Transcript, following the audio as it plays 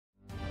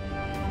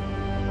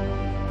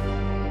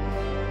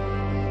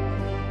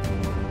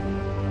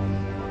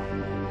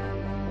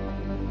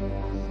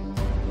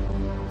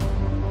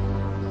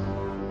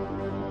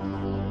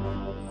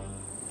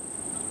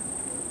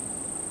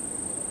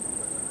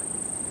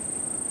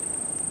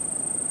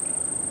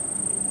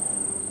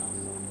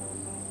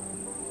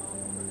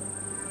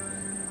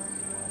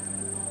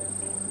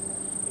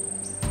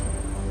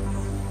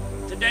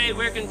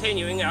we're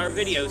continuing our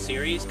video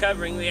series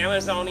covering the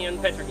Amazonian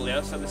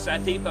petroglyphs of the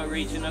Satipo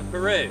region of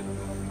Peru.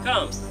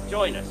 Come,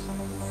 join us.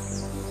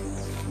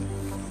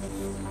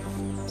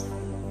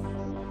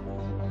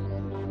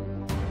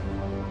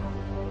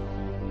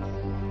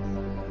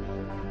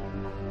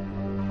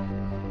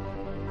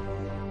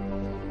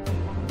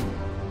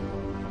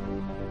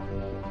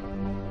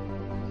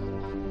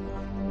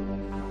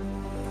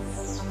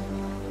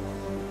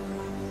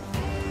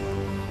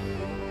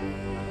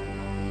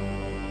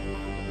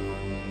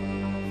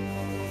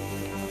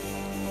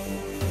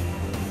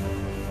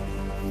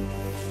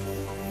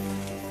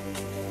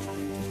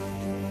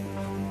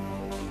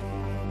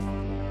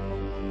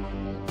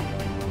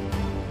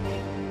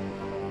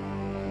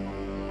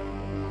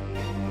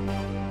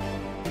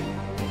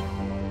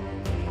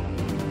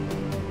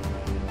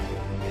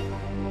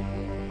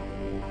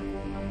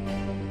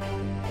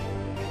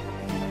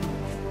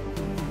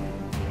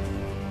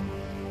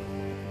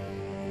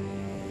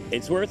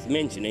 It's worth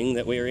mentioning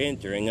that we are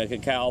entering a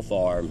cacao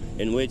farm,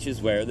 in which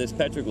is where this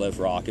petroglyph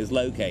rock is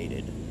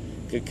located.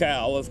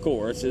 Cacao, of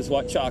course, is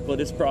what chocolate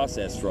is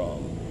processed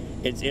from.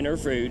 Its inner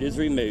fruit is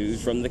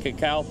removed from the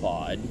cacao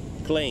pod,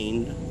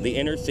 cleaned, the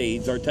inner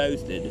seeds are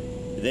toasted,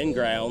 then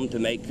ground to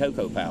make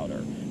cocoa powder,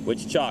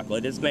 which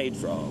chocolate is made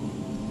from.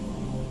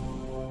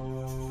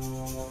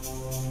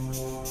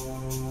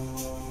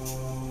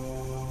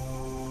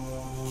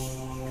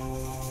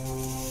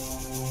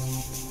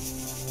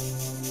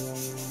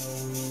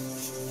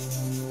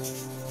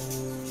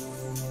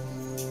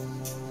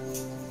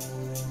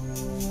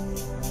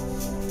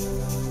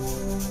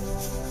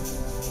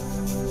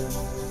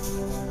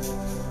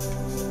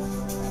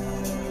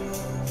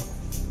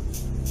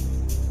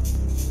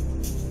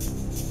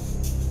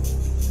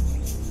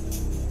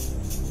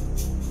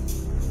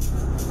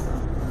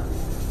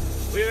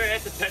 We are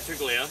at the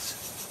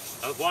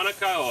Petroglyphs of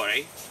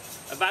Huanacaure,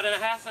 about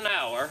half an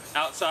hour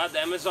outside the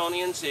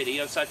Amazonian city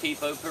of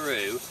Satipo,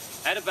 Peru,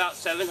 at about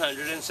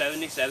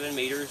 777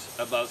 meters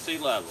above sea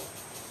level.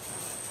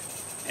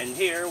 And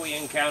here we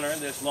encounter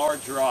this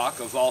large rock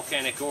of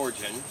volcanic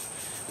origin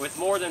with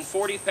more than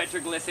 40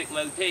 petroglyphic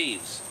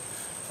motifs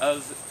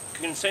of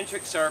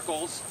concentric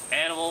circles,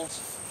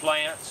 animals,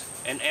 plants,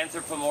 and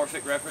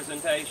anthropomorphic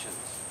representations.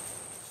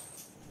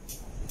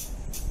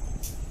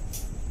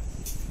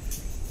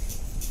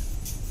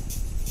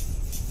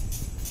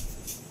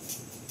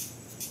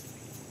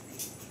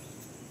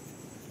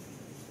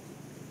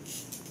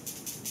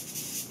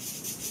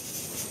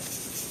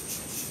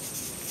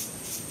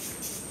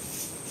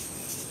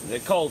 The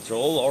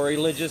cultural or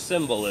religious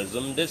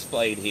symbolism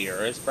displayed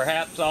here is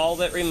perhaps all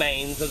that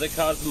remains of the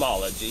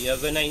cosmology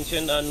of an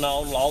ancient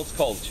unknown lost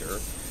culture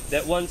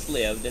that once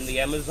lived in the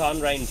Amazon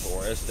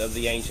rainforest of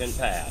the ancient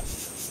past.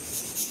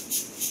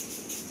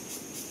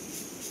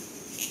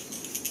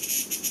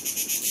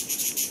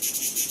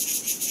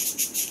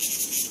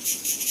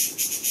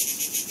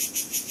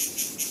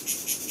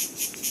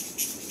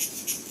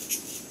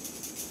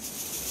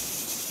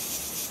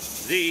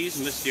 These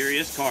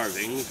mysterious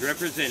carvings,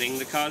 representing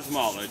the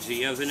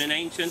cosmology of an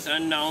ancient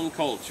unknown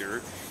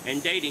culture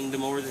and dating to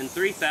more than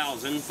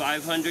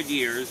 3,500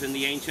 years in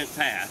the ancient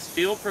past,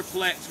 still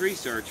perplex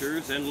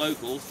researchers and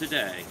locals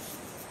today.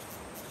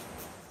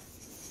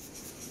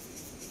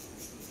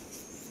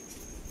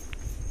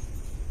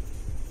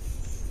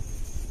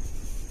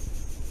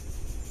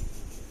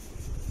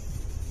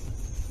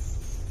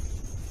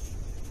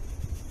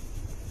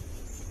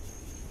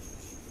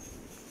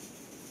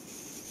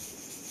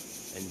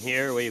 And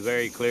here we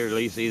very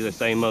clearly see the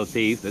same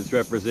motif that's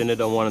represented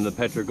on one of the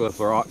petroglyph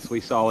rocks we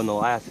saw in the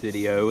last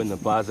video in the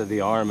Plaza de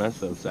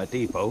Armas of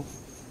Satipo.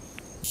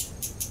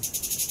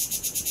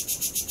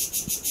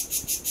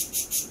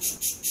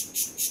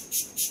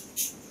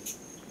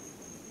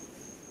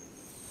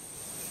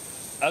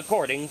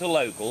 According to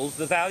locals,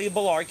 the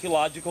valuable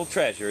archaeological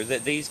treasure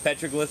that these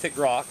petroglyphic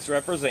rocks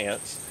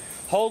represents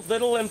hold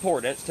little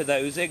importance to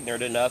those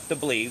ignorant enough to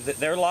believe that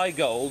there lie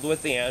gold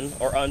within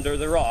or under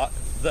the rock,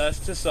 thus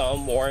to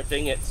some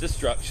warranting its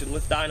destruction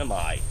with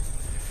dynamite.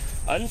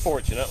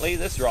 Unfortunately,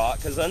 this rock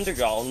has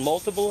undergone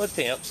multiple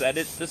attempts at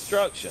its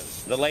destruction,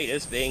 the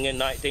latest being in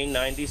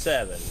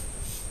 1997.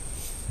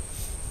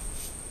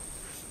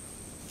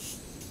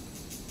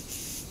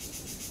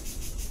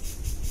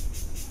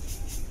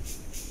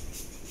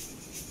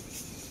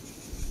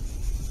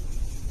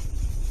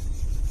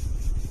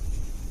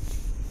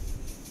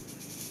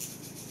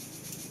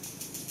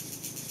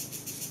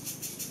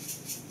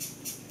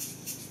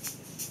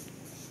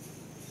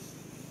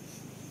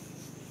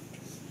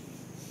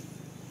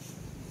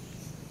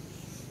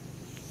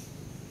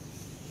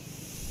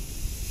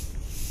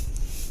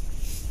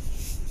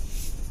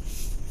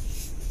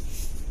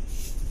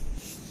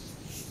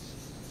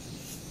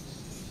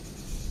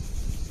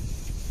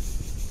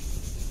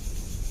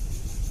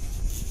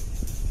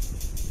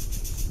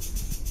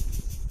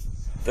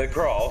 The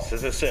cross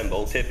is a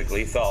symbol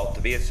typically thought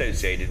to be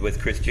associated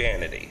with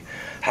Christianity.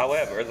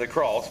 However, the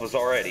cross was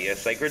already a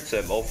sacred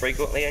symbol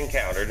frequently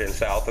encountered in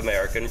South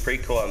American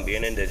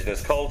pre-Columbian indigenous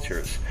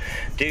cultures,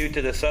 due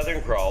to the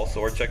Southern Cross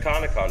or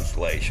Chacana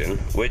constellation,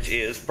 which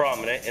is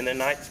prominent in the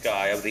night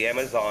sky of the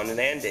Amazon and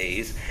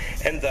Andes,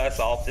 and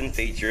thus often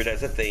featured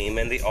as a theme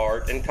in the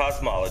art and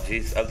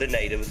cosmologies of the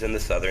natives in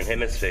the Southern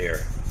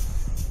Hemisphere.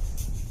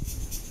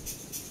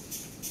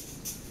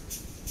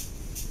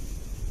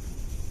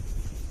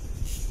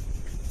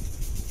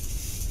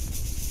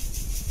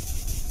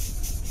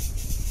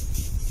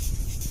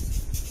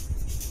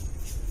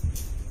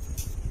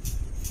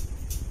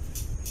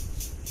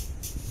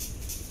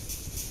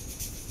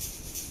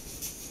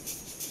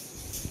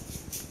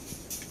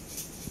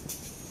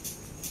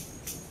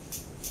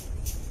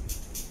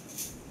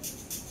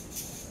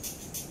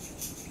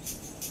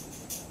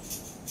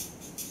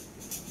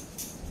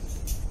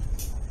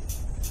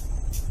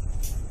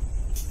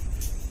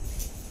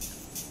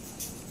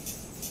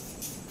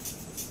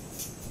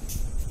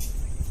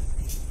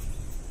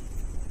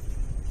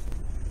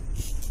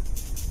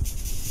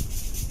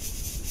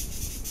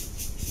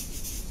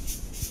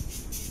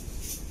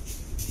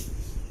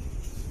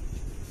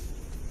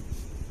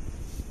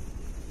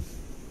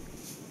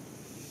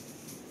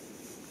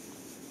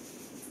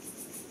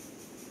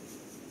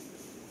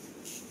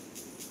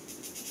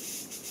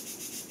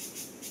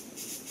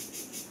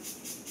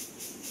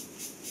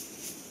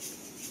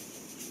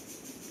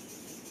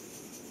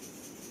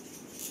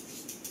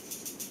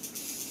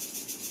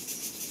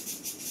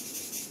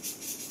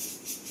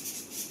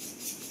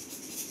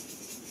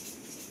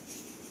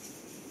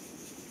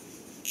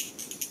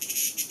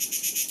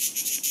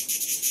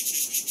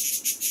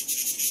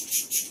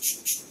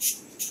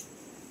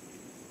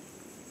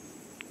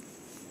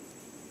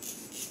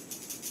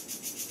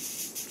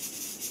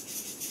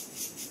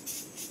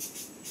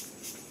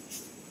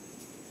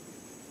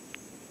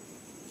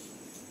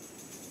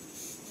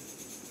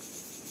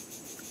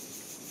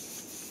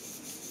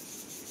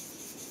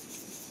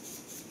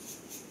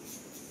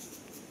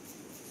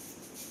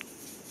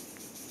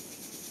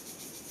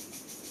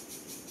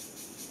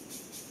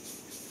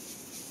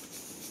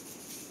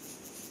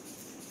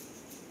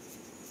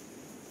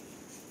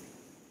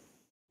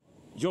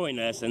 Join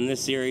us in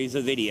this series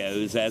of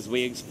videos as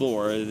we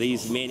explore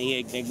these many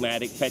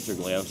enigmatic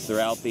petroglyphs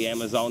throughout the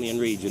Amazonian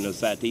region of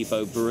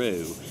Satipo,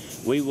 Peru.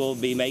 We will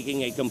be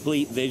making a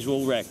complete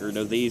visual record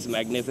of these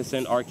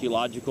magnificent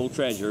archaeological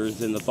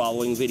treasures in the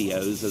following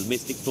videos of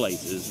Mystic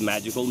Places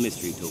Magical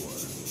Mystery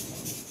Tour.